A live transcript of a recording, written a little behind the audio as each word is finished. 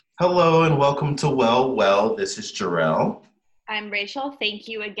Hello and welcome to Well. This is Jarrell. I'm Rachel. Thank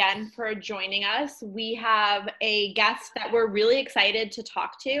you again for joining us. We have a guest that we're really excited to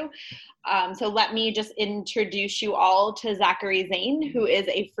talk to. So let me just introduce you all to Zachary Zane, who is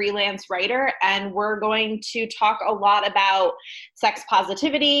a freelance writer, and we're going to talk a lot about sex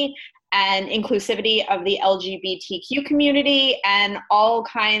positivity and inclusivity of the LGBTQ community and all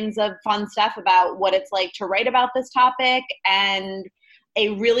kinds of fun stuff about what it's like to write about this topic and a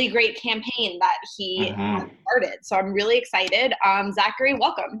really great campaign that he has started. So I'm really excited. Zachary,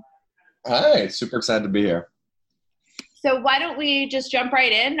 welcome. Hi, super excited to be here. So why don't we just jump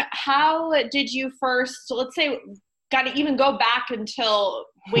right in? How did you first, let's say, got to even go back until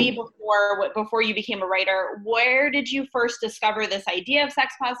way before you became a writer, where did you first discover this idea of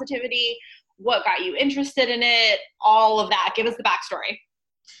sex positivity? What got you interested in it? All of that. Give us the backstory.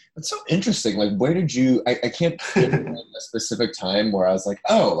 It's so interesting. Like, where did you, I can't pinpoint a specific time where I was like,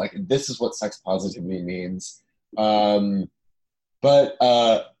 oh, like, this is what sex positivity means. But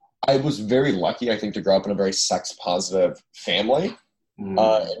I was very lucky, I think, to grow up in a very sex positive family.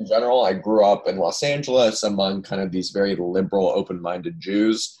 In general, I grew up in Los Angeles among kind of these very liberal, open-minded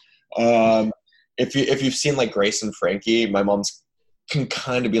Jews. If you've seen like Grace and Frankie, my mom's can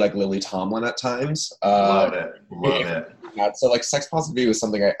kind of be like Lily Tomlin at times. Love it. So like sex positivity was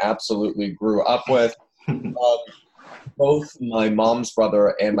something I absolutely grew up with. Both my mom's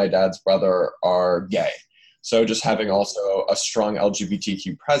brother and my dad's brother are gay. So just having also a strong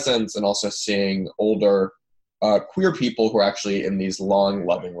LGBTQ presence and also seeing older queer people who are actually in these long,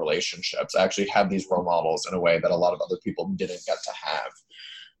 loving relationships actually have these role models in a way that a lot of other people didn't get to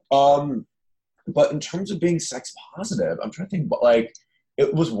have. But in terms of being sex positive, I'm trying to think, but like,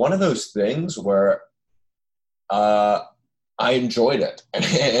 it was one of those things where I enjoyed it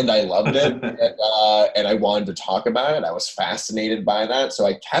and I loved it and I wanted to talk about it. I was fascinated by that. So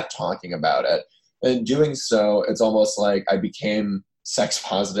I kept talking about it. And in doing so, it's almost like I became sex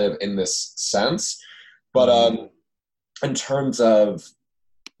positive in this sense. But in terms of,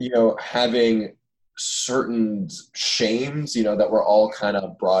 having certain shames, that we're all kind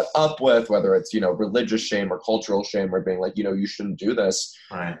of brought up with, whether it's, religious shame or cultural shame or being like, you shouldn't do this.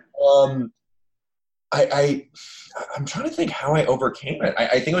 Right. I'm trying to think how I overcame it.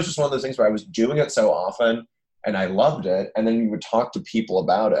 I think it was just one of those things where I was doing it so often and I loved it. And then you would talk to people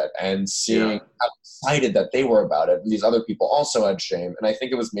about it and seeing how excited that they were about it. And these other people also had shame. And I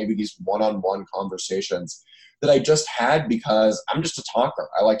think it was maybe these one-on-one conversations that I just had because I'm just a talker.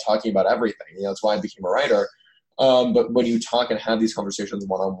 I like talking about everything. That's why I became a writer. But when you talk and have these conversations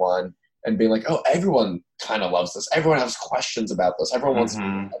one-on-one and being like, oh, everyone kind of loves this. Everyone has questions about this. Everyone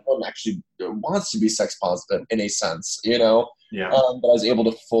actually wants to be sex positive in a sense, But I was able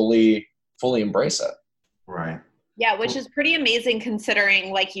to fully embrace it. Right. Yeah, which is pretty amazing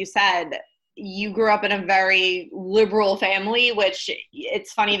considering, like you said, you grew up in a very liberal family, which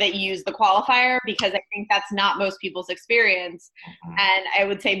it's funny that you use the qualifier because I think that's not most people's experience. And I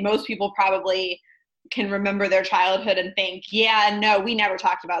would say most people probably can remember their childhood and think, yeah, no, we never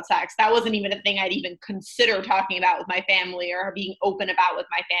talked about sex. That wasn't even a thing I'd even consider talking about with my family or being open about with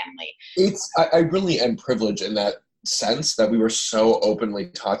my family. I really am privileged in that sense that we were so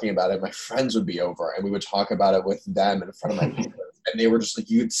openly talking about it. My friends would be over and we would talk about it with them in front of my parents. And they were just like,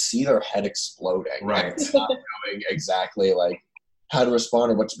 you'd see their head exploding. Right. And not knowing exactly like how to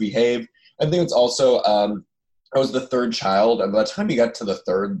respond or what to behave. I think it's also, I was the third child. And by the time you got to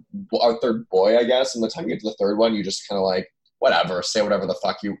our third boy, I guess, and by the time you get to the third one, you just kind of like, whatever, say whatever the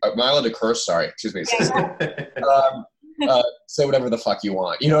fuck you, am I allowed to curse? Sorry, excuse me. Say whatever the fuck you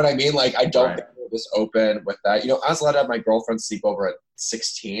want. You know what I mean? Like, I don't think we're this open with that. I was allowed to have my girlfriend sleep over at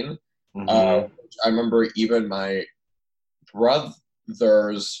 16. I remember even my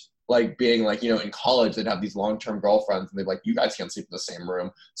brothers like being like, in college, they'd have these long-term girlfriends and they'd be like, you guys can't sleep in the same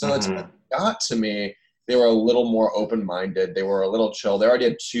room. So that's when it got to me. They were a little more open-minded. They were a little chill. They already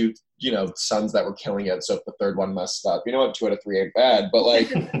had two, sons that were killing it. So if the third one messed up, 2 out of 3 ain't bad, but like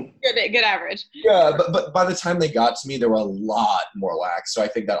good average. Yeah. But by the time they got to me, they were a lot more lax. So I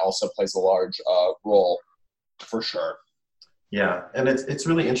think that also plays a large role for sure. Yeah. And it's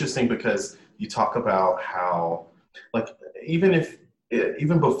really interesting because you talk about how like,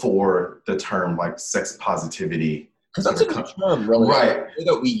 even before the term like sex positivity, because that's a good term, really. Right. The way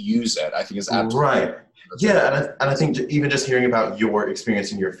that we use it, I think, is absolutely right. Yeah, and I think even just hearing about your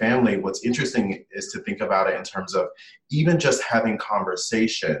experience in your family, what's interesting is to think about it in terms of even just having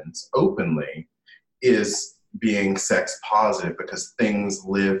conversations openly is being sex positive because things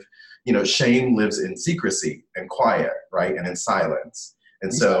live, shame lives in secrecy and quiet, right, and in silence.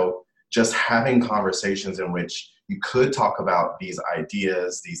 And so just having conversations in which you could talk about these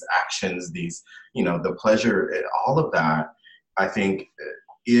ideas, these actions, these, the pleasure, all of that, I think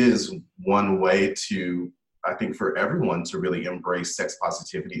is one way to, I think for everyone to really embrace sex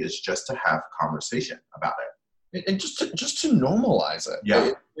positivity is just to have conversation about it. And just to normalize it.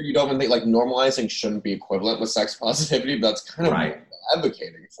 Yeah. You don't even think like normalizing shouldn't be equivalent with sex positivity, but that's kind of what I'm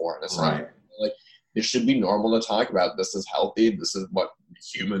advocating for in a sense. Right. Like it should be normal to talk about. This is healthy. This is what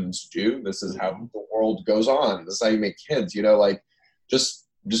humans do. This is how the world goes on. This is how you make kids. Like just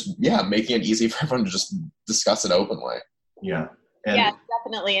making it easy for everyone to just discuss it openly. Yeah. Yes,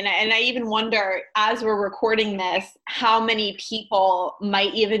 definitely. And I even wonder, as we're recording this, how many people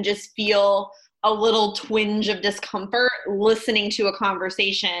might even just feel a little twinge of discomfort listening to a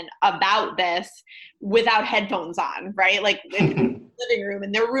conversation about this without headphones on, right? Like in the living room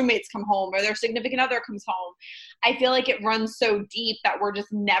and their roommates come home or their significant other comes home. I feel like it runs so deep that we're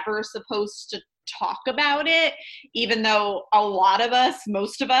just never supposed to talk about it, even though a lot of us,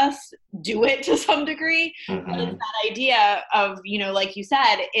 most of us do it to some degree. But it's that idea of, like you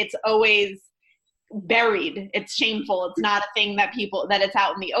said, it's always buried. It's shameful. It's not a thing that it's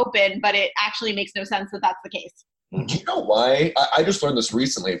out in the open, but it actually makes no sense that that's the case. Do you know why? I just learned this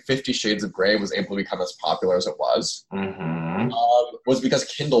recently. 50 Shades of Grey was able to become as popular as it was. Was because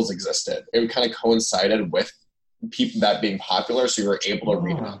Kindles existed. It kind of coincided with people that being popular, so you were able to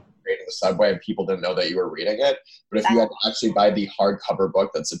read it in the subway and people didn't know that you were reading it. But if you had to actually buy the hardcover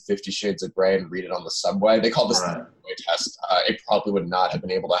book that said 50 Shades of Grey and read it on the subway, they call this the subway test. It probably would not have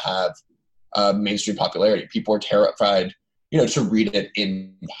been able to have mainstream popularity. People were terrified, to read it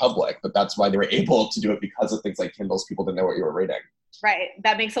in public, but that's why they were able to do it because of things like Kindles. People didn't know what you were reading. Right.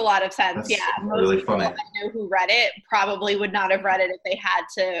 That makes a lot of sense. That's most really people funny. that know who read it probably would not have read it if they had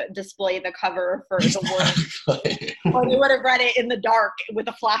to display the cover for the word. Or they would have read it in the dark with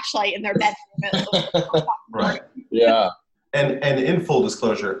a flashlight in their bedroom. Right. Yeah. And in full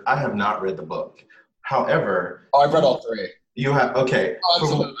disclosure, I have not read the book. However, I've read all three. You have, okay.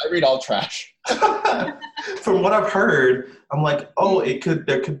 Absolutely. I read all trash. From what I've heard, I'm like, it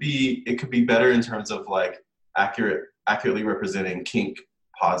could be better in terms of like accurately representing kink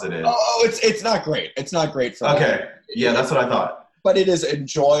positive. Oh, it's not great. It's not great for Okay. Yeah, that's what I thought. But it is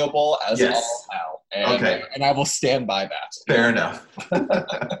enjoyable as all hell. And I will stand by that. Fair enough.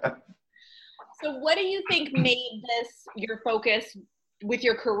 So what do you think made this your focus with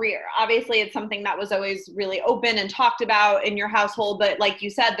your career? Obviously, it's something that was always really open and talked about in your household, but like you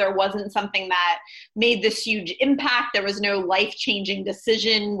said, there wasn't something that made this huge impact. There was no life-changing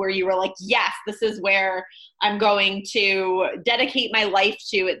decision where you were like, yes, this is where I'm going to dedicate my life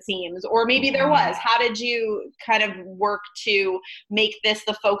to, it seems. Or maybe there was. How did you kind of work to make this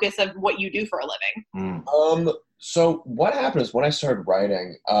the focus of what you do for a living? So what happened is when I started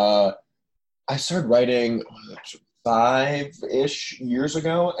writing 5-ish years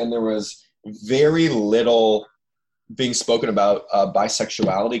ago, and there was very little being spoken about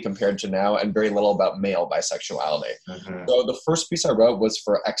bisexuality compared to now, and very little about male bisexuality. So the first piece I wrote was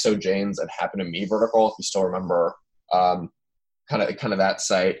for Exo Jane's It Happened to Me vertical, if you still remember kind of that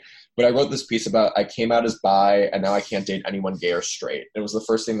site. But I wrote this piece about I came out as bi, and now I can't date anyone gay or straight. It was the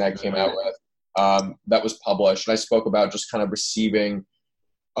first thing that I came out with that was published, and I spoke about just kind of receiving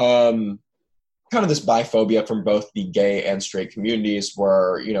kind of this biphobia from both the gay and straight communities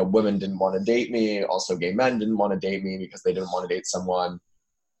where, women didn't want to date me. Also gay men didn't want to date me because they didn't want to date someone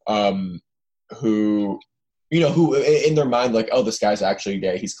who in their mind, like, oh, this guy's actually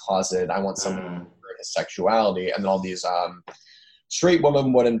gay. He's closeted. I want someone to his sexuality. And then all these straight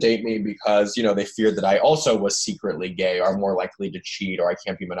women wouldn't date me because, they feared that I also was secretly gay or more likely to cheat or I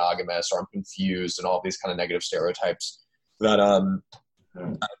can't be monogamous or I'm confused and all these kind of negative stereotypes that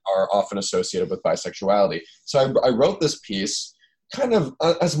are often associated with bisexuality. So I wrote this piece kind of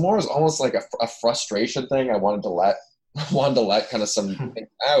as almost like a frustration thing. I wanted to let kind of something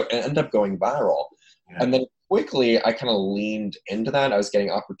out and end up going viral. Yeah. And then quickly I kind of leaned into that. I was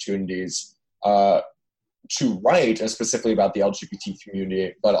getting opportunities to write, and specifically about the LGBT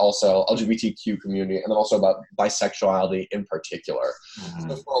community, but also LGBTQ community, and then also about bisexuality in particular.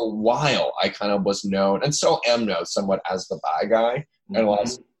 So for a while, I kind of was known, and still am known somewhat as the bi guy in a lot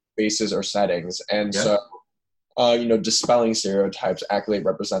of spaces or settings. And so, dispelling stereotypes, accurately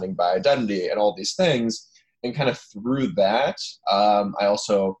representing bi identity, and all these things. And kind of through that, I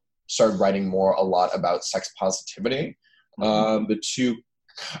also started writing a lot about sex positivity. The two,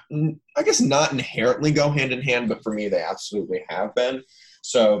 I guess, not inherently go hand in hand, but for me, they absolutely have been.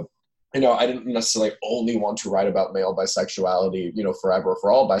 So, I didn't necessarily only want to write about male bisexuality, forever,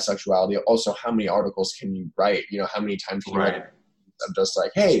 for all bisexuality. Also, how many articles can you write? How many times can you write? I'm just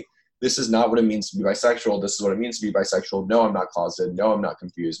like, hey, this is not what it means to be bisexual. This is what it means to be bisexual. No, I'm not closeted. No, I'm not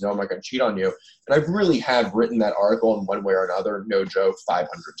confused. No, I'm not going to cheat on you. And I really have written that article in one way or another, no joke, 500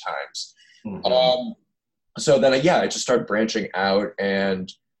 times. Mm-hmm. So then, I just started branching out and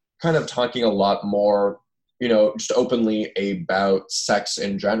kind of talking a lot more, just openly about sex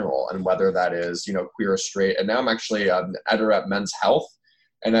in general and whether that is, queer or straight. And now I'm actually an editor at Men's Health,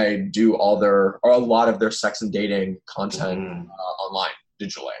 and I do a lot of their sex and dating content online,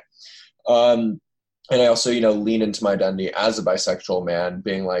 digitally. And I also, lean into my identity as a bisexual man,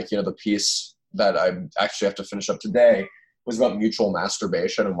 being like, the piece that I actually have to finish up today was about mutual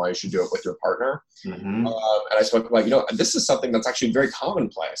masturbation and why you should do it with your partner. Mm-hmm. And I spoke about, this is something that's actually very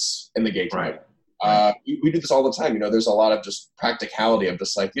commonplace in the gay community. Right. We do this all the time. There's a lot of just practicality of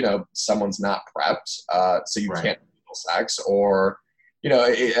just like, someone's not prepped, so you can't have sex, or,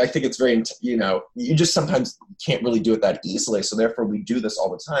 I think it's very, you just sometimes can't really do it that easily. So therefore we do this all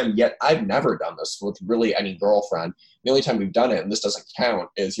the time. Yet I've never done this with really any girlfriend. The only time we've done it, and this doesn't count,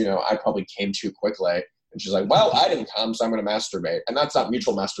 is, I probably came too quickly. And she's like, well, I didn't come, so I'm going to masturbate. And that's not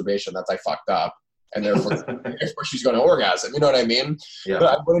mutual masturbation. That's I fucked up. And therefore she's going to orgasm. You know what I mean? Yeah.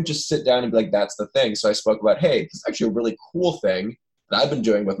 But I wouldn't just sit down and be like, that's the thing. So I spoke about, hey, this is actually a really cool thing that I've been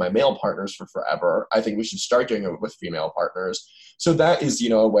doing with my male partners for forever. I think we should start doing it with female partners. So that is,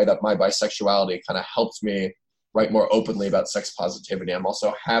 a way that my bisexuality kind of helps me write more openly about sex positivity. I'm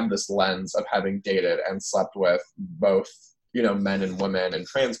also have this lens of having dated and slept with both, men and women and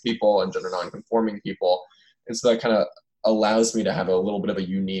trans people and gender non-conforming people. And so that kind of allows me to have a little bit of a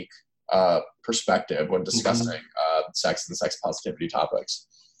unique perspective when discussing sex and sex positivity topics.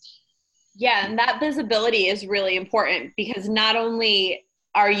 Yeah, and that visibility is really important, because not only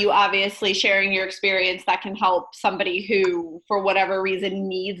are you obviously sharing your experience that can help somebody who, for whatever reason,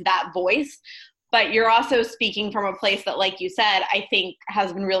 needs that voice, but you're also speaking from a place that, like you said, I think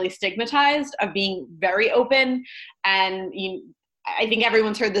has been really stigmatized, of being very open. And I think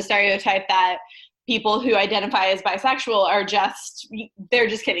everyone's heard the stereotype that people who identify as bisexual they're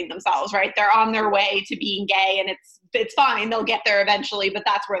just kidding themselves, right? They're on their way to being gay, and it's fine. They'll get there eventually, but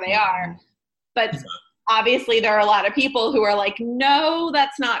that's where they are. But obviously there are a lot of people who are like, no,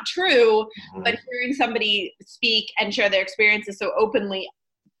 that's not true. Mm-hmm. But hearing somebody speak and share their experiences so openly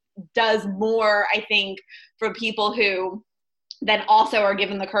does more, I think, for people who then also are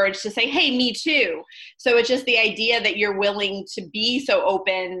given the courage to say, hey, me too. So it's just the idea that you're willing to be so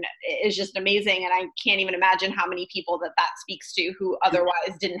open is just amazing. And I can't even imagine how many people that speaks to who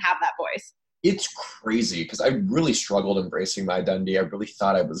otherwise didn't have that voice. It's crazy, because I really struggled embracing my identity. I really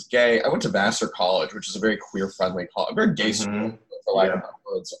thought I was gay. I went to Vassar College, which is a very queer-friendly college, a very gay school, for lack of better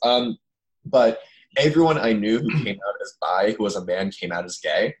words. But everyone I knew who came out as bi, who was a man, came out as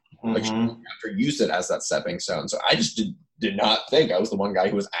gay. Like, after used it as that stepping stone. So I just did not think I was the one guy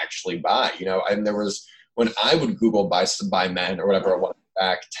who was actually bi, And there was, when I would Google bi men or whatever it was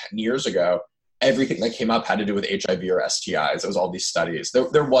back 10 years ago, everything that came up had to do with HIV or STIs. It was all these studies.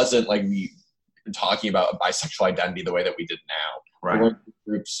 There wasn't like me talking about a bisexual identity the way that we did now. Right. There weren't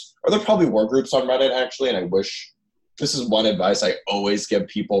groups, or there probably were groups on Reddit actually, and I wish, this is one advice I always give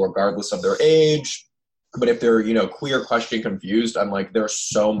people regardless of their age, but if they're, queer, questioning, confused, I'm like, there are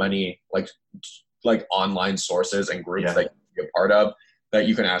so many like online sources and groups that you can be a part of that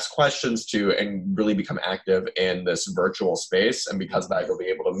you can ask questions to and really become active in this virtual space. And because of that, you'll be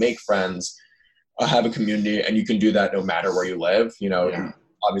able to make friends, have a community, and you can do that no matter where you live.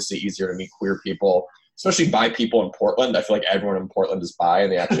 Obviously easier to meet queer people, especially bi people in Portland. I feel like everyone in Portland is bi,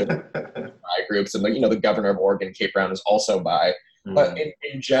 and they actually have bi groups. And the governor of Oregon, Kate Brown, is also bi. But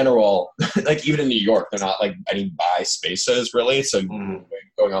in general, like even in New York, they're not like any bi spaces really. So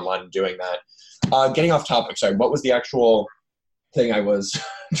going online and doing that. Getting off topic, sorry, what was the actual thing I was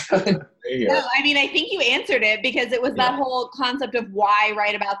trying to say here? No, I mean, I think you answered it, because it was that whole concept of why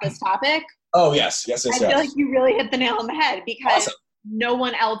write about this topic. Oh, yes. I feel like you really hit the nail on the head, because no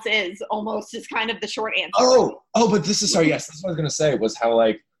one else is kind of the short answer. But this is, sorry, yes, that's what I was going to say, was how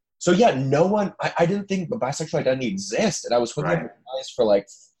like, so yeah, no one, I didn't think the bisexual identity exists. And I was hooking up with guys for like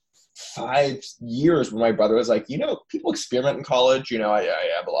 5 years when my brother was like, people experiment in college. I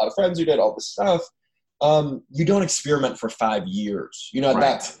have a lot of friends who did all this stuff. You don't experiment for 5 years.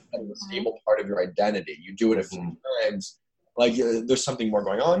 That's a stable part of your identity. You do it a few times. Like there's something more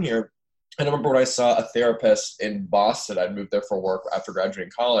going on here. And I remember when I saw a therapist in Boston. I'd moved there for work after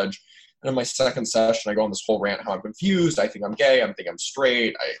graduating college. And in my second session, I go on this whole rant how I'm confused. I think I'm gay. I think I'm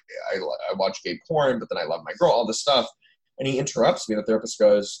straight. I watch gay porn, but then I love my girl, all this stuff. And he interrupts me. And the therapist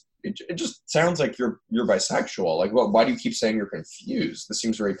goes, it just sounds like you're bisexual. Like, well, why do you keep saying you're confused? This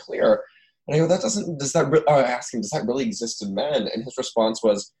seems very clear. And I go, I ask him, does that really exist in men? And his response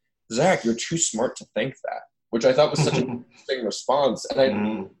was, Zach, you're too smart to think that, which I thought was such an interesting response.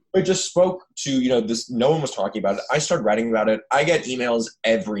 And I just spoke to, this, no one was talking about it. I started writing about it. I get emails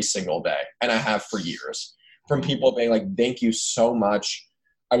every single day, and I have for years, from people being like, thank you so much.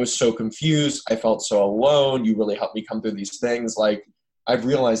 I was so confused. I felt so alone. You really helped me come through these things. Like, I've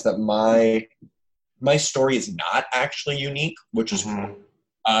realized that my story is not actually unique, which is, and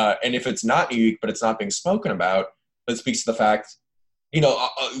if it's not unique, but it's not being spoken about, that speaks to the fact,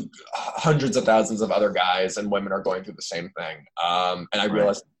 hundreds of thousands of other guys and women are going through the same thing. And I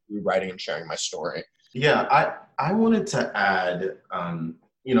realized through writing and sharing my story. Yeah, I wanted to add,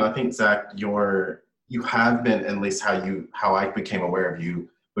 I think, Zach, you have been, at least how I became aware of you,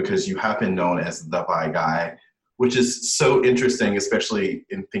 because you have been known as the bi guy, which is so interesting, especially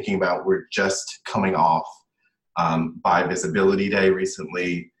in thinking about we're just coming off Bi Visibility Day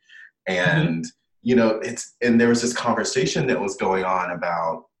recently. And, and there was this conversation that was going on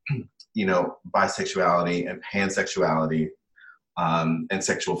about, bisexuality and pansexuality and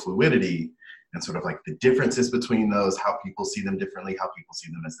sexual fluidity, and sort of like the differences between those, how people see them differently, how people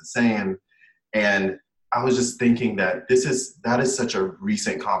see them as the same. And I was just thinking that that is such a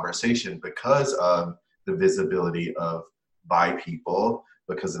recent conversation because of the visibility of bi people,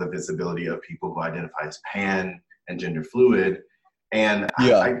 because of the visibility of people who identify as pan and gender fluid. And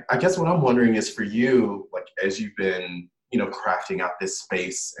I guess what I'm wondering is, for you, like, as you've been, crafting out this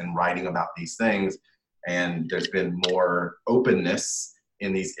space and writing about these things, and there's been more openness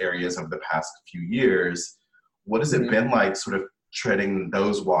in these areas over the past few years, what has it been like sort of treading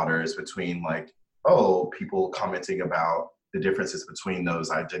those waters between, like, people commenting about the differences between those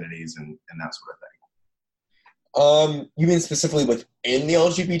identities and that sort of thing? You mean specifically within the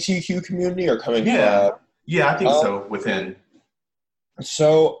LGBTQ community, or coming from? Yeah, I think so, within.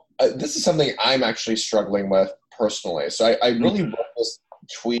 So this is something I'm actually struggling with personally. So I really wrote this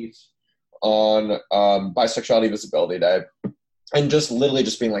tweet on Bisexuality Visibility Day, and just literally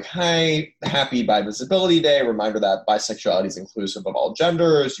just being like, hi, happy Bi Visibility Day. Reminder that bisexuality is inclusive of all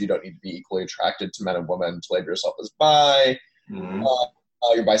genders. You don't need to be equally attracted to men and women to label yourself as bi.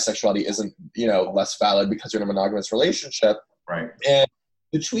 Your bisexuality isn't, less valid because you're in a monogamous relationship. Right. And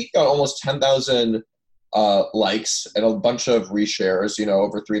the tweet got almost 10,000 likes and a bunch of reshares,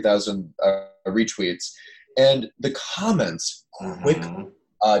 over 3,000 retweets. And the comments quickly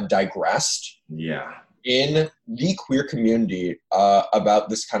digressed. Yeah. In the queer community about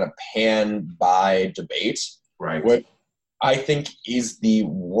this kind of pan-bi debate, right, which I think is the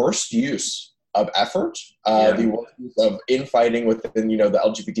worst use of effort, the worst use of infighting within, the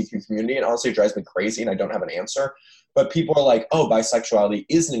LGBTQ community, and honestly it drives me crazy, and I don't have an answer. But people are like, bisexuality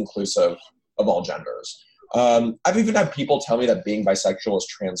isn't inclusive of all genders. I've even had people tell me that being bisexual is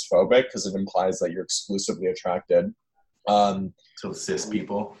transphobic because it implies that you're exclusively attracted to cis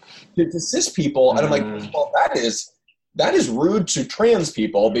people. To cis people, and I'm like, well, that is rude to trans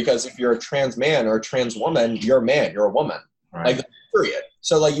people, because if you're a trans man or a trans woman, you're a man, you're a woman, right. Like, period.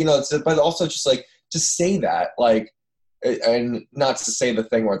 So, like, but also just like to say that, like, and not to say the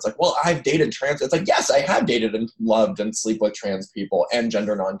thing where it's like, well, I've dated trans. It's like, yes, I have dated and loved and sleep with trans people and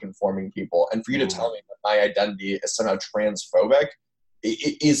gender nonconforming people, and for you to tell me that my identity is somehow transphobic,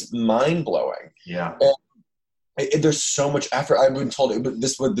 it is mind blowing. Yeah. And there's so much effort. I've been told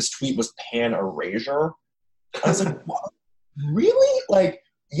this tweet was pan erasure. I was like, what? Really? Like,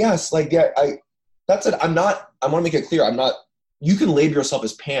 yes, like, yeah, that's it. I want to make it clear, you can label yourself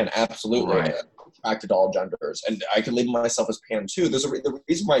as pan, absolutely. Right. Attracted to all genders. And I can label myself as pan too. The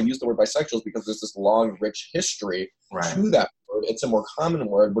reason why I use the word bisexual is because there's this long, rich history to that word. It's a more common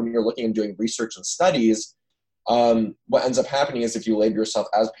word when you're looking and doing research and studies. What ends up happening is if you label yourself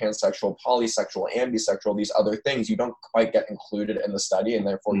as pansexual, polysexual, and bisexual, these other things, you don't quite get included in the study, and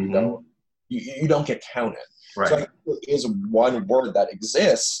therefore you don't get counted. Right. So I think there is one word that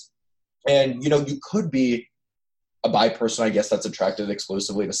exists, and you could be a bi person, I guess, that's attracted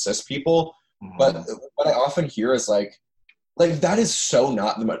exclusively to cis people. But what I often hear is like that is so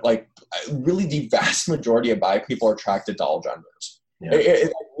not really the vast majority of bi people are attracted to all genders. Yeah.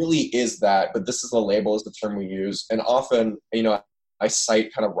 It really is that, but this is the label, is the term we use. And often, I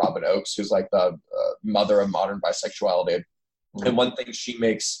cite kind of Robin Oakes, who's like the mother of modern bisexuality. And one thing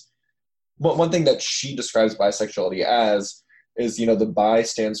that she describes bisexuality as is, the bi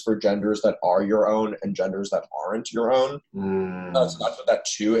stands for genders that are your own and genders that aren't your own. So that's what that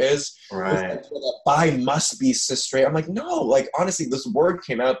too is. Right. That bi must be cis straight. I'm like, no, like, honestly, this word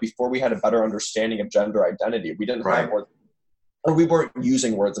came out before we had a better understanding of gender identity. We didn't have words, or we weren't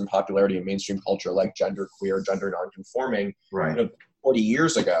using words in popularity in mainstream culture like gender queer, gender nonconforming. Right. 40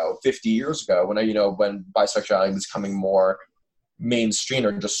 years ago, 50 years ago, when when bisexuality was becoming more mainstream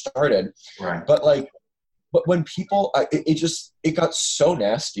or just started. Right. But when people, it got so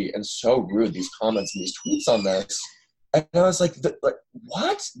nasty and so rude, these comments and these tweets on this. And I was like,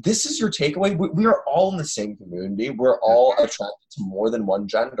 what? This is your takeaway? We are all in the same community. We're all attracted to more than one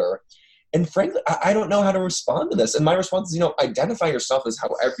gender. And frankly, I don't know how to respond to this. And my response is, identify yourself as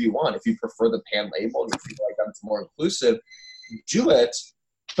however you want. If you prefer the pan label and you feel like that's more inclusive, do it.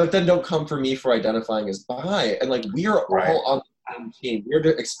 But then don't come for me for identifying as bi. And we are all on the same team. We're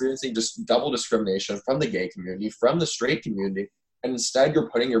experiencing just double discrimination from the gay community, from the straight community. And instead, you're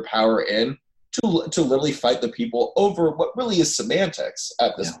putting your power in to literally fight the people over what really is semantics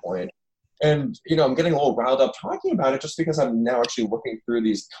at this point. And, I'm getting a little riled up talking about it just because I'm now actually looking through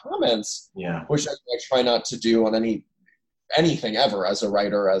these comments, which I try not to do on anything ever as a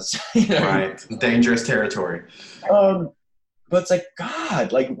writer, Right. Dangerous territory. But it's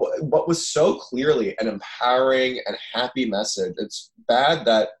God, what was so clearly an empowering and happy message. It's bad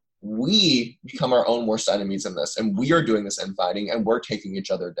that we become our own worst enemies in this, and we are doing this infighting, and we're taking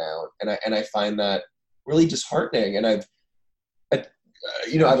each other down. And I find that really disheartening. And I've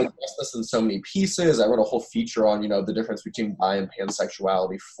addressed this in so many pieces. I wrote a whole feature on, the difference between bi and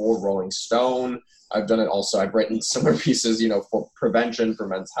pansexuality for Rolling Stone. I've done it also. I've written similar pieces, for prevention, for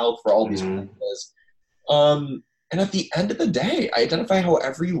men's health, for all these pieces. And at the end of the day, identify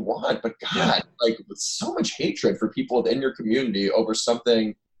however you want. But God, with so much hatred for people within your community over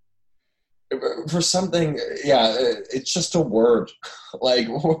something, it's just a word. I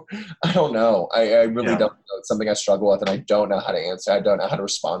don't know. I really don't know. It's something I struggle with, and I don't know how to answer. I don't know how to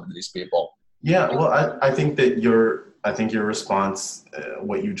respond to these people. Yeah, well, I think that your response,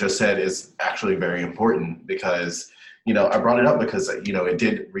 what you just said, is actually very important because, I brought it up because, it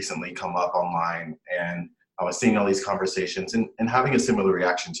did recently come up online, and I was seeing all these conversations and having a similar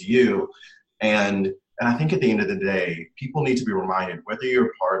reaction to you. And I think at the end of the day, people need to be reminded, whether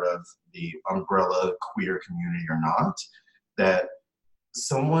you're part of the umbrella queer community or not, that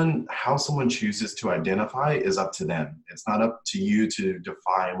how someone chooses to identify is up to them. It's not up to you to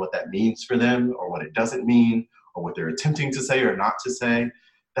define what that means for them or what it doesn't mean or what they're attempting to say or not to say.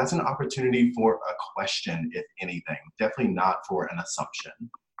 That's an opportunity for a question, if anything, definitely not for an assumption.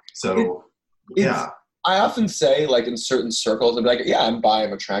 So, I often say, in certain circles, I'm I'm bi,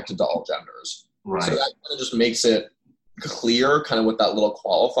 I'm attracted to all genders. Right. So that kind of just makes it clear, kind of with that little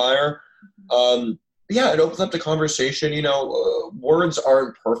qualifier. It opens up the conversation. Words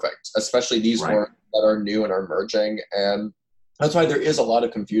aren't perfect, especially these words that are new and are emerging. And that's why there is a lot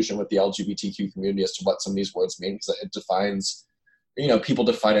of confusion with the LGBTQ community as to what some of these words mean, because it defines, people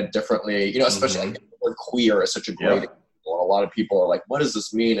define it differently, especially the word queer is such a great example. And a lot of people are like, what does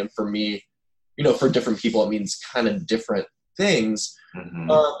this mean? And for me, for different people, it means kind of different things.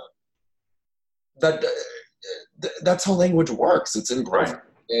 That's how language works. It's imperfect.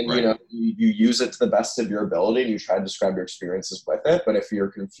 And, you use it to the best of your ability and you try to describe your experiences with it. But if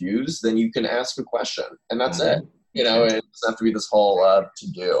you're confused, then you can ask a question and that's it. It doesn't have to be this whole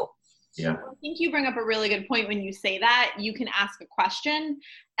to-do. Yeah. I think you bring up a really good point when you say that. You can ask a question.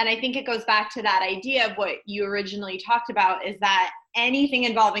 And I think it goes back to that idea of what you originally talked about, is that anything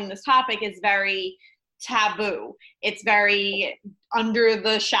involving this topic is very taboo. It's very under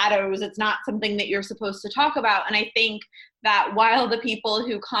the shadows. It's not something that you're supposed to talk about. And I think that while the people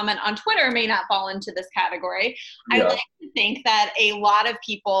who comment on Twitter may not fall into this category, I like to think that a lot of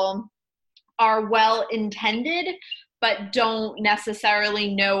people are well-intended, but don't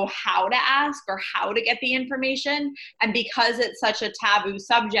necessarily know how to ask or how to get the information. And because it's such a taboo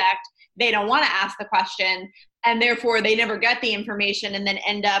subject, they don't want to ask the question, and therefore they never get the information and then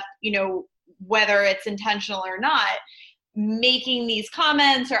end up, whether it's intentional or not, making these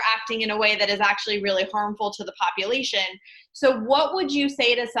comments or acting in a way that is actually really harmful to the population. So what would you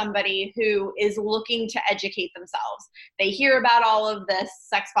say to somebody who is looking to educate themselves? They hear about all of this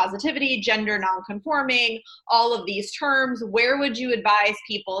sex positivity, gender nonconforming, all of these terms. Where would you advise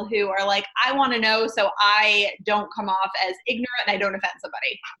people who are like, I want to know so I don't come off as ignorant and I don't offend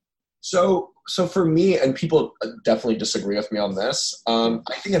somebody? So for me, and people definitely disagree with me on this, I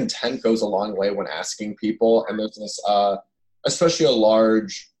think intent goes a long way when asking people. And there's this, especially a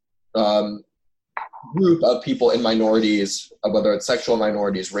large group of people in minorities, whether it's sexual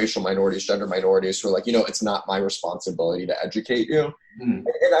minorities, racial minorities, gender minorities, who are like, it's not my responsibility to educate you. And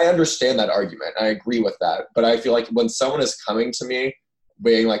I understand that argument. I agree with that. But I feel like when someone is coming to me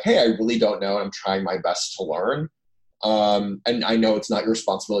being like, hey, I really don't know, and I'm trying my best to learn, and I know it's not your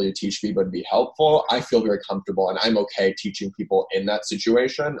responsibility to teach me, but to be helpful, I feel very comfortable and I'm okay teaching people in that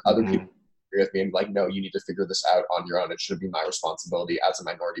situation. Other people agree with me and like, no, you need to figure this out on your own. It should be my responsibility as a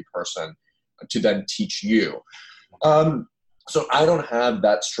minority person to then teach you. So I don't have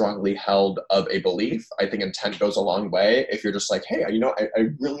that strongly held of a belief. I think intent goes a long way. If you're just like, hey, I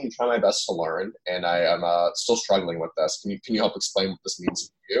really try my best to learn, and I am still struggling with this. Can you help explain what this means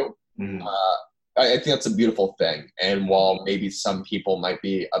to you? Mm-hmm. I think that's a beautiful thing. And while maybe some people might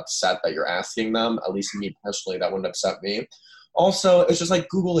be upset that you're asking them, at least me personally, that wouldn't upset me. Also, it's just like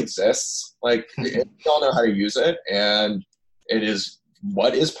Google exists. Like, we all know how to use it, and it is,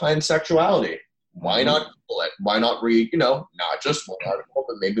 what is pansexuality? Why not Google it? Why not read, not just one article,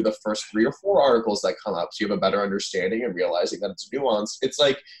 but maybe the first 3 or 4 articles that come up, so you have a better understanding and realizing that it's nuanced. It's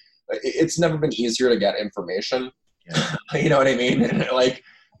like, it's never been easier to get information. Yeah. You know what I mean? Like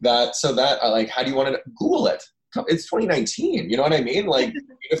that. So that, like, how do you want to Google it? It's 2019. You know what I mean? Like,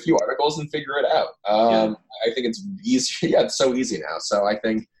 read a few articles and figure it out. I think it's easy. Yeah, it's so easy now. So I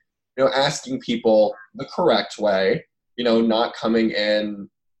think, asking people the correct way, not coming in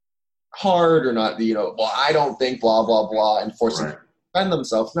hard or not, well, I don't think blah, blah, blah, and forcing them to defend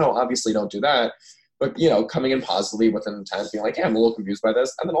themselves. No, obviously don't do that. But, coming in positively with an intent, being like, yeah, I'm a little confused by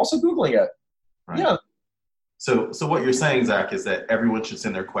this. And then also Googling it. Right. Yeah. So what you're saying, Zach, is that everyone should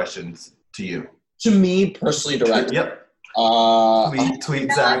send their questions to you. To me, personally, directly. Yep.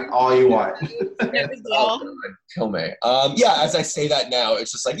 Tweet Zach all you want. Kill me. As I say that now,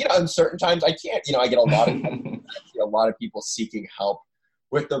 it's just like, in certain times I can't, I get a lot of people seeking help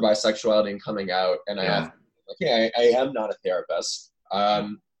with their bisexuality and coming out. And I am not a therapist. I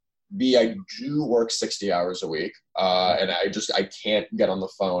do work 60 hours a week. And I can't get on the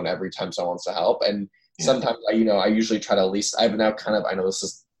phone every time someone wants to help. And sometimes I usually try to at least, I know this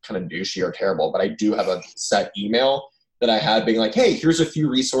is kind of douchey or terrible, but I do have a set email that I have being like, hey, here's a few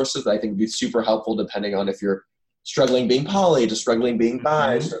resources that I think would be super helpful depending on if you're struggling being poly, to struggling being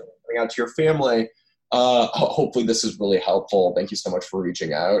bi, struggling coming out to your family. Hopefully this is really helpful. Thank you so much for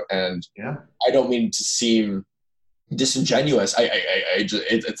reaching out. And I don't mean to seem disingenuous.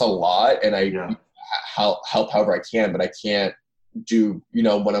 It's a lot, and I help however I can, but I can't do,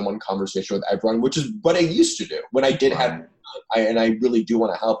 one-on-one conversation with everyone, which is what I used to do when I did have, and I really do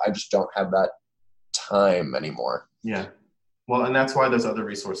want to help. I just don't have that time anymore. Yeah. Well, and that's why those other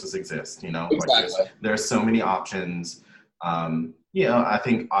resources exist, Exactly. Like there's so many options. I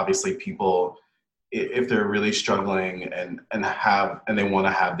think obviously people, if they're really struggling and they want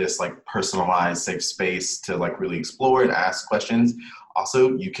to have this like personalized safe space to like really explore and ask questions.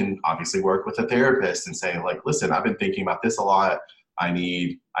 Also, you can obviously work with a therapist and say like, listen, I've been thinking about this a lot. I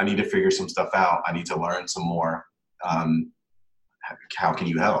need to figure some stuff out. I need to learn some more. How can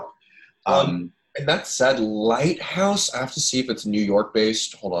you help? And that said, Lighthouse, I have to see if it's New York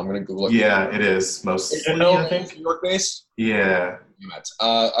based. Hold on, I'm going to Google it. Yeah, it is mostly. I think New York based? Yeah.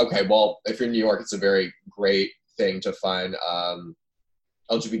 Okay, well, if you're in New York, it's a very great thing to find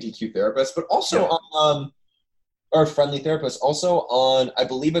LGBTQ therapists, but also or friendly therapists. Also on, I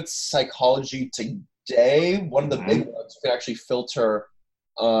believe it's Psychology Today, one of the big ones. You can actually filter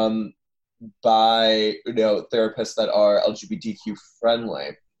by therapists that are LGBTQ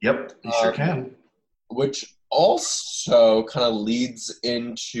friendly. Yep, you sure can. Which also kind of leads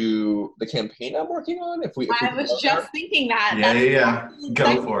into the campaign I'm working on. I was just thinking that. Yeah.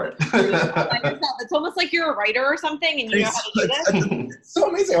 Go for it. It's almost like you're a writer or something, and you know how to do this. It's so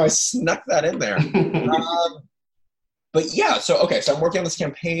amazing how I snuck that in there. But yeah, so I'm working on this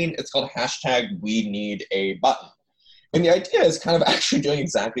campaign. It's called #WeNeedAButton. And the idea is kind of actually doing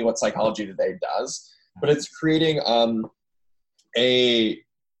exactly what Psychology Today does, but it's creating a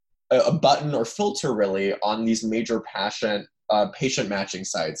button or filter really on these major patient matching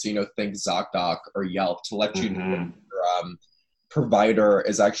sites. So, think ZocDoc or Yelp to let you know your provider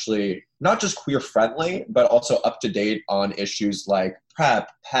is actually not just queer friendly, but also up to date on issues like PrEP,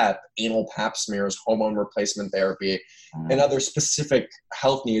 PEP, anal pap smears, hormone replacement therapy, and other specific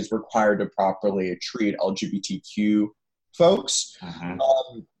health needs required to properly treat LGBTQ folks.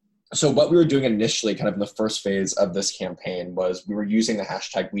 So what we were doing initially, kind of in the first phase of this campaign, was we were using the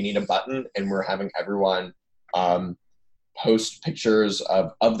 #WeNeedAButton, and we were having everyone post pictures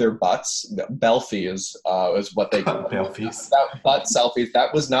of their butts. Belfies is what they call Belfies. Butt selfies.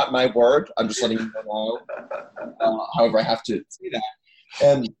 That was not my word. I'm just letting you know. However, I have to say that.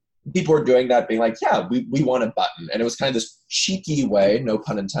 And people were doing that, being like, yeah, we want a button. And it was kind of this cheeky way, no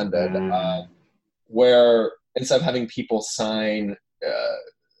pun intended, where instead of having people sign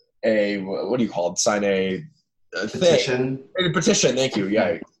sign a petition. A petition, thank you.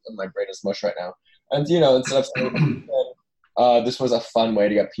 Yeah, my brain is mush right now. And instead of saying this was a fun way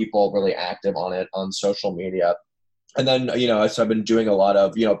to get people really active on it on social media. And then, so I've been doing a lot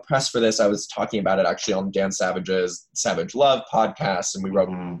of, press for this. I was talking about it actually on Dan Savage's Savage Love podcast, and we wrote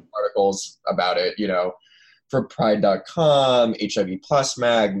articles about it, for Pride.com, HIV Plus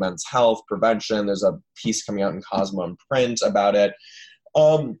Mag, Men's Health, Prevention. There's a piece coming out in Cosmo and Print about it.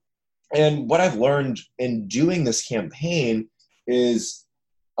 And what I've learned in doing this campaign is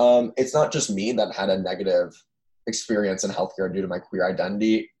it's not just me that had a negative experience in healthcare due to my queer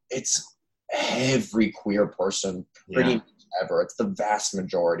identity. It's every queer person pretty much ever. It's the vast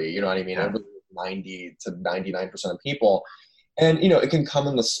majority, you know what I mean? Over 90 to 99% of people. And, you know, it can come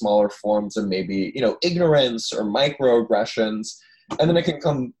in the smaller forms of maybe, you know, ignorance or microaggressions. And then it can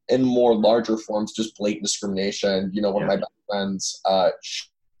come in more larger forms, just blatant discrimination. You know, one of my best friends,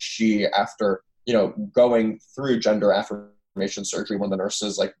 she, after, you know, going through gender affirmation surgery, when the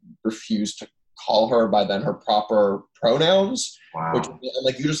nurses, like, refused to call her by then her proper pronouns. Wow. Which,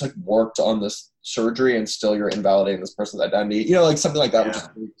 like, you just, like, worked on this surgery and still you're invalidating this person's identity. You know, like, something like that, which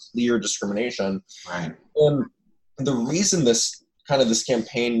is clear discrimination. Right. And the reason this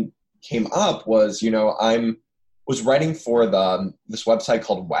campaign came up was, you know, was writing for this website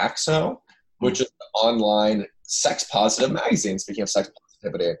called Waxo, which is an online sex positive magazine, speaking of sex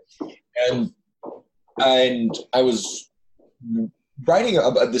positivity. And I was writing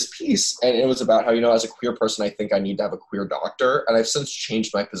about this piece, and it was about how, you know, as a queer person, I think I need to have a queer doctor. And I've since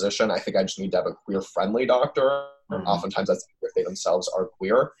changed my position. I think I just need to have a queer-friendly doctor. Oftentimes that's if they themselves are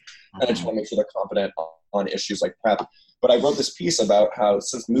queer. And I just want to make sure they're competent on issues like PrEP. But I wrote this piece about how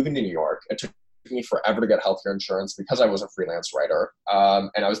since moving to New York, it took me forever to get healthcare insurance because I was a freelance writer.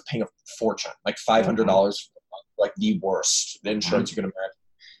 And I was paying a fortune, like $500, like the worst insurance you can imagine.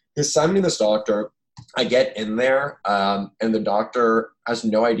 They assigned me this doctor. I get in there, and the doctor has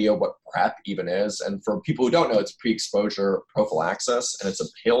no idea what PrEP even is. And for people who don't know, it's pre-exposure prophylaxis, and it's a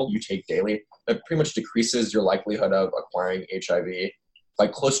pill you take daily that pretty much decreases your likelihood of acquiring HIV by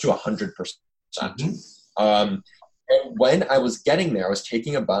close to 100%. And when I was getting there, I was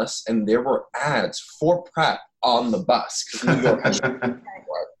taking a bus, and there were ads for PrEP on the bus. New York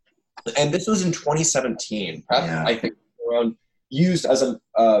and this was in 2017. PrEP, I think, around used as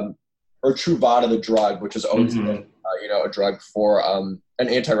or Truvada, the drug, which is always been, you know, a drug for an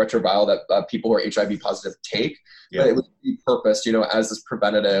antiretroviral that people who are HIV positive take. But it was repurposed, you know, as this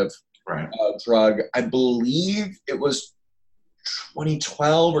preventative drug. I believe it was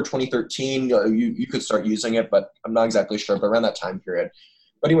 2012 or 2013. You could start using it, but I'm not exactly sure. But around that time period.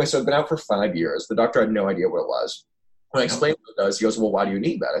 But anyway, so it's been out for 5 years. The doctor had no idea what it was. When I explained what it does, he goes, "Well, why do you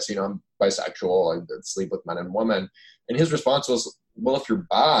need that?" I said, "You know, I'm bisexual. I sleep with men and women." And his response was, "Well, if you're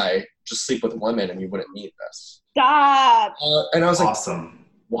bi, just sleep with women and you wouldn't need this." Stop. And I was awesome.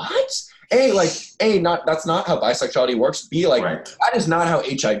 What? That's not how bisexuality works. B, that is not how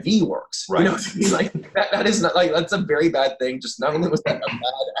HIV works. Right. You know what I mean? Like that is not, like, that's a very bad thing. Just not only was that bad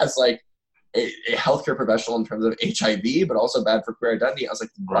as like a healthcare professional in terms of HIV, but also bad for queer identity. I was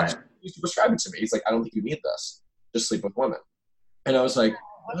like, "What?" He used to prescribe it to me. He's like, "I don't think you need this. Just sleep with women." And I was like,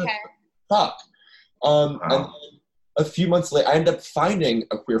 okay. Fuck. And then a few months later, I ended up finding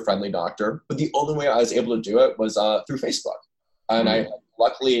a queer-friendly doctor, but the only way I was able to do it was through Facebook. And I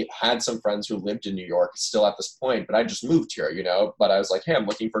luckily had some friends who lived in New York still at this point, but I just moved here, you know. But I was like, "Hey, I'm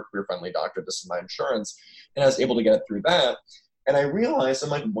looking for a queer-friendly doctor. This is my insurance." And I was able to get it through that. And I realized, I'm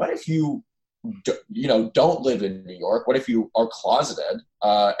like, what if you don't live in New York? What if you are closeted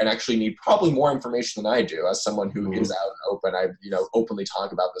and actually need probably more information than I do as someone who is out and open? I, you know, openly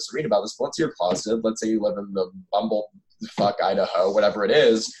talk about this and read about this. But let's say you're closeted. Let's say you live in the bumblefuck Idaho, whatever it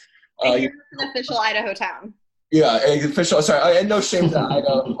is. You're an official Idaho town. Yeah, official. Sorry, and no shame to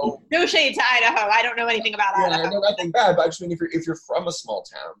Idaho. No shade to Idaho. I don't know anything about Idaho. I know nothing bad, but I just mean if you're from a small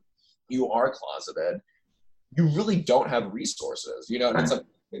town, you are closeted. You really don't have resources, you know. And it's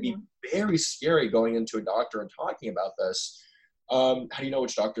it'd be very scary going into a doctor and talking about this. How do you know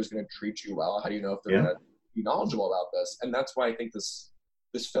which doctor is going to treat you well? How do you know if they're going to be knowledgeable about this? And that's why I think this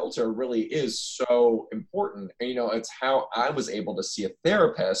filter really is so important. And, you know, it's how I was able to see a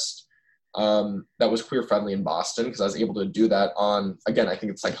therapist that was queer friendly in Boston, because I was able to do that on, again, I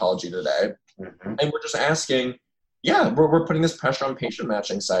think it's Psychology Today. And we're just asking, we're putting this pressure on patient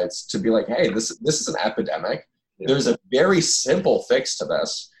matching sites to be like, hey, this is an epidemic. There's a very simple fix to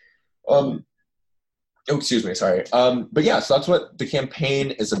this. Excuse me, sorry. But yeah, so that's what the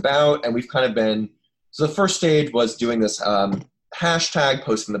campaign is about. And we've kind of been, so the first stage was doing this hashtag,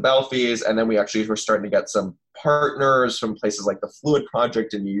 posting the bell fees. And then we actually were starting to get some partners from places like the Fluid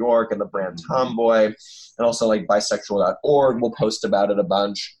Project in New York and the brand Tomboy, and also like bisexual.org will post about it a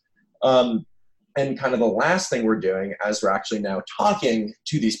bunch. And kind of the last thing we're doing, as we're actually now talking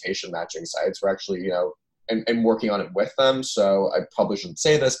to these patient matching sites, we're actually, you know, and working on it with them. So I probably shouldn't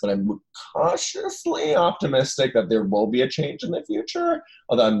say this, but I'm cautiously optimistic that there will be a change in the future.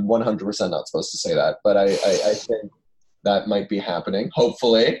 Although I'm 100% not supposed to say that, but I think that might be happening.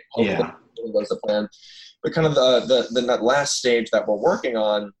 Hopefully Yeah. goes to plan. But kind of the last stage that we're working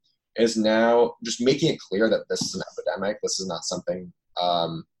on is now just making it clear that this is an epidemic. This is not something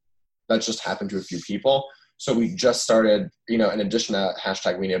that just happened to a few people. So we just started, in addition to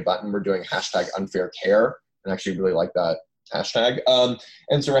hashtag we need a button, we're doing hashtag unfair care, and I actually really like that hashtag.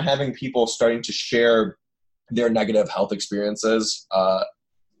 And so we're having people starting to share their negative health experiences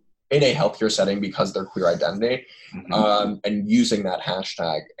in a healthcare setting because of their queer identity, and using that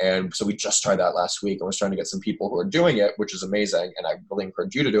hashtag. And so we just tried that last week, and we're starting to get some people who are doing it, which is amazing. And I really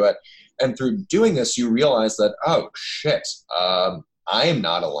encourage you to do it. And through doing this, you realize that, oh shit, I am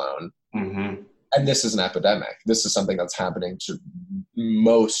not alone. And this is an epidemic. This is something that's happening to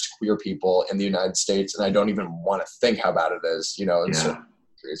most queer people in the United States. And I don't even want to think how bad it is, in certain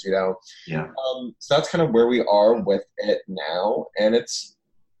countries, Yeah. So that's kind of where we are with it now. And it's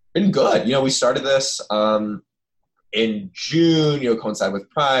been good. We started this in June, coincide with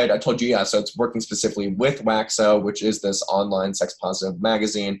Pride. I told you, so it's working specifically with Waxo, which is this online sex positive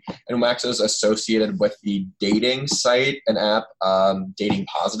magazine. And Waxo is associated with the dating site and app, Dating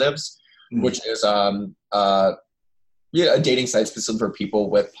Positives, which is a dating site specifically for people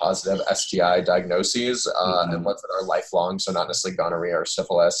with positive STI diagnoses, and ones that are lifelong, so not necessarily gonorrhea or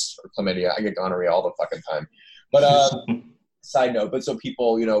syphilis or chlamydia. I get gonorrhea all the fucking time. But side note, but so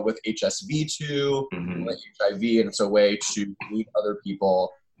people, with HSV2, with HIV, and it's a way to meet other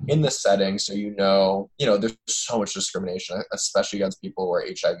people in the setting. So, there's so much discrimination, especially against people who are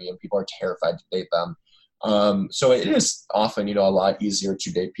HIV, and people are terrified to date them. So it is often, a lot easier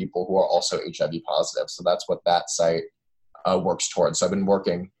to date people who are also HIV positive. So that's what that site works towards. So I've been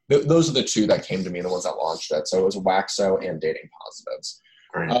working, those are the two that came to me, the ones that launched it. So it was Waxo and Dating Positives.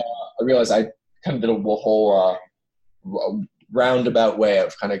 Great. I realized I kind of did a whole roundabout way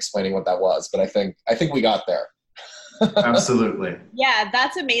of kind of explaining what that was, but I think we got there. Absolutely. Yeah,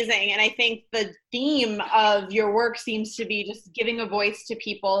 that's amazing. And I think the theme of your work seems to be just giving a voice to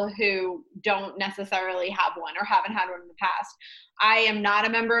people who don't necessarily have one or haven't had one in the past. I am not a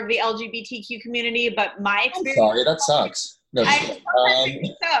member of the LGBTQ community, but my experience— I'm sorry, that sucks. No, I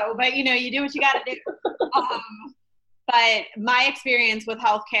think so, but you do what you got to do. But my experience with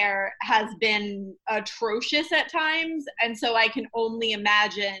healthcare has been atrocious at times. And so I can only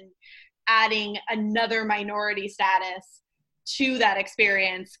imagine adding another minority status to that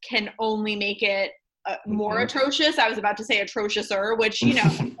experience can only make it more atrocious. I was about to say atrociouser, which,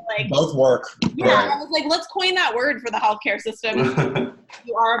 like both work. Yeah, right. I was like, let's coin that word for the healthcare system.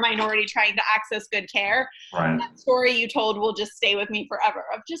 You are a minority trying to access good care. Right. That story you told will just stay with me forever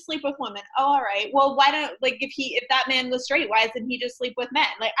of just sleep with women. Oh, all right. Well, why don't, like, if that man was straight, why doesn't he just sleep with men?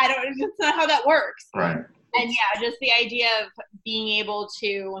 Like, that's not how that works. Right. And yeah, just the idea of being able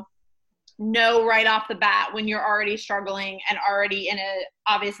to know right off the bat when you're already struggling and already in a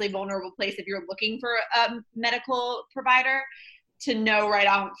obviously vulnerable place if you're looking for a medical provider, to know right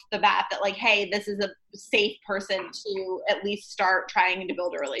off the bat that, like, hey, this is a safe person to at least start trying to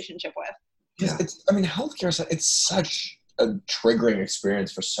build a relationship with. Yeah. Healthcare, it's such a triggering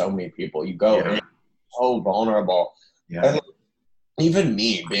experience for so many people. You go in so vulnerable. Yeah. And even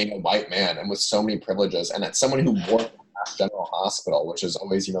me being a white man and with so many privileges, and as someone who worked at General Hospital, which is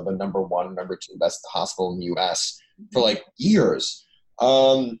always, the number one, number two best hospital in the US for like years.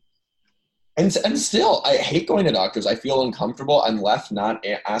 And still, I hate going to doctors. I feel uncomfortable. I'm left not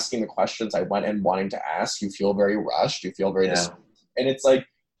asking the questions I went in wanting to ask. You feel very rushed. You feel very and it's like,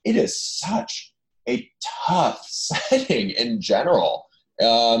 it is such a tough setting in general,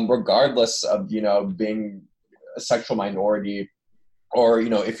 regardless of, being a sexual minority or,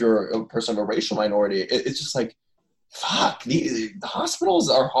 if you're a person of a racial minority. It's just like, fuck, the hospitals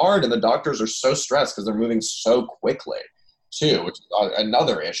are hard and the doctors are so stressed because they're moving so quickly too, which is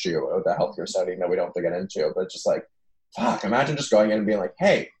another issue with the healthcare setting that we don't have to get into. But just like, fuck, imagine just going in and being like,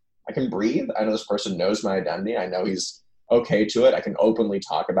 hey, I can breathe. I know this person knows my identity. I know he's okay to it. I can openly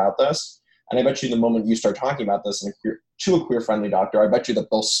talk about this. And I bet you the moment you start talking about this to a queer-friendly doctor, I bet you that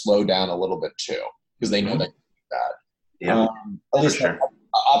they'll slow down a little bit too because they know they can do that. Yeah, at least sure.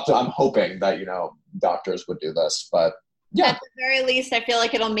 I'm hoping that, doctors would do this, but yeah. At the very least, I feel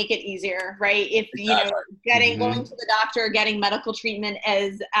like it'll make it easier, right? If, going to the doctor, getting medical treatment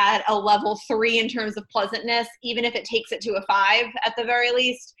is at a level 3 in terms of pleasantness, even if it takes it to a 5 at the very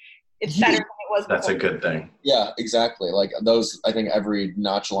least, it's better than it was before. That's a good thing. Yeah, exactly. Like those, I think every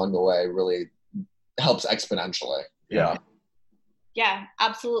notch along the way really helps exponentially. Yeah. Yeah,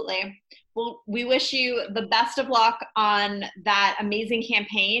 absolutely. Well, we wish you the best of luck on that amazing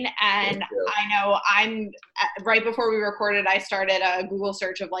campaign. And I know right before we recorded, I started a Google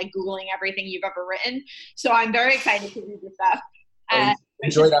search of like Googling everything you've ever written. So I'm very excited to read this stuff.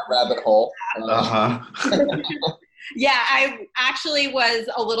 Enjoy that rabbit hole. Yeah, I actually was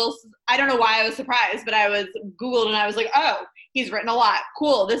a little, I don't know why I was surprised, but I was Googled and I was like, oh, he's written a lot.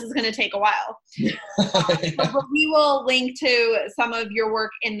 Cool. This is going to take a while. But we will link to some of your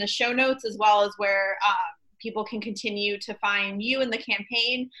work in the show notes, as well as where people can continue to find you in the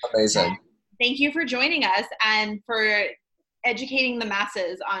campaign. Amazing. And thank you for joining us and for educating the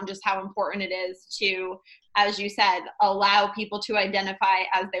masses on just how important it is to, as you said, allow people to identify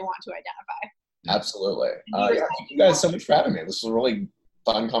as they want to identify. Absolutely. Thank you guys so much for having me. This was a really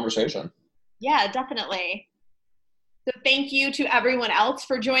fun conversation. Yeah, definitely. So thank you to everyone else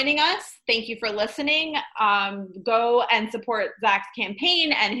for joining us. Thank you for listening. Go and support Zach's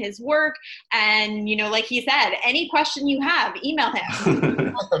campaign and his work. And, like he said, any question you have, email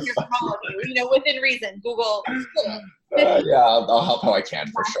him. Within reason. Google. Yeah, I'll help how I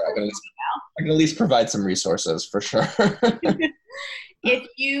can, for sure. I can at least provide some resources, for sure. If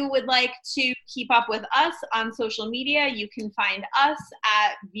you would like to keep up with us on social media, you can find us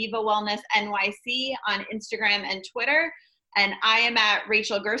at Viva Wellness NYC on Instagram and Twitter. And I am at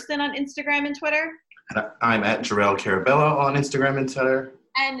Rachel Gersten on Instagram and Twitter. And I'm at Jarrell Carabello on Instagram and Twitter.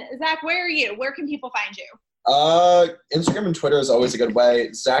 And Zach, where are you? Where can people find you? Instagram and Twitter is always a good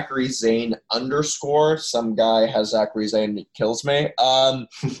way. Zachary Zane _ some guy has Zachary Zane kills me.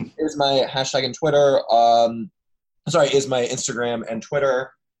 Is my hashtag in Twitter. Is my Instagram and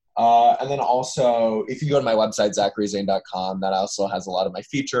Twitter. And then also, if you go to my website, zacharyzane.com, that also has a lot of my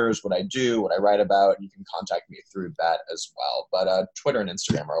features, what I do, what I write about, and you can contact me through that as well. But Twitter and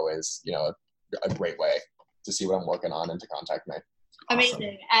Instagram are always, a great way to see what I'm working on and to contact me.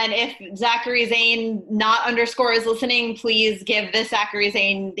 Amazing. Awesome. And if Zachary Zane _, is listening, please give this Zachary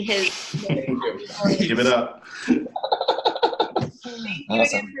Zane his give it up. Thank you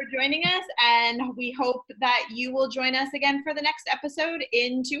again for joining us, and we hope that you will join us again for the next episode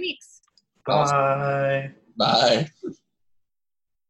in 2 weeks. Bye. Bye.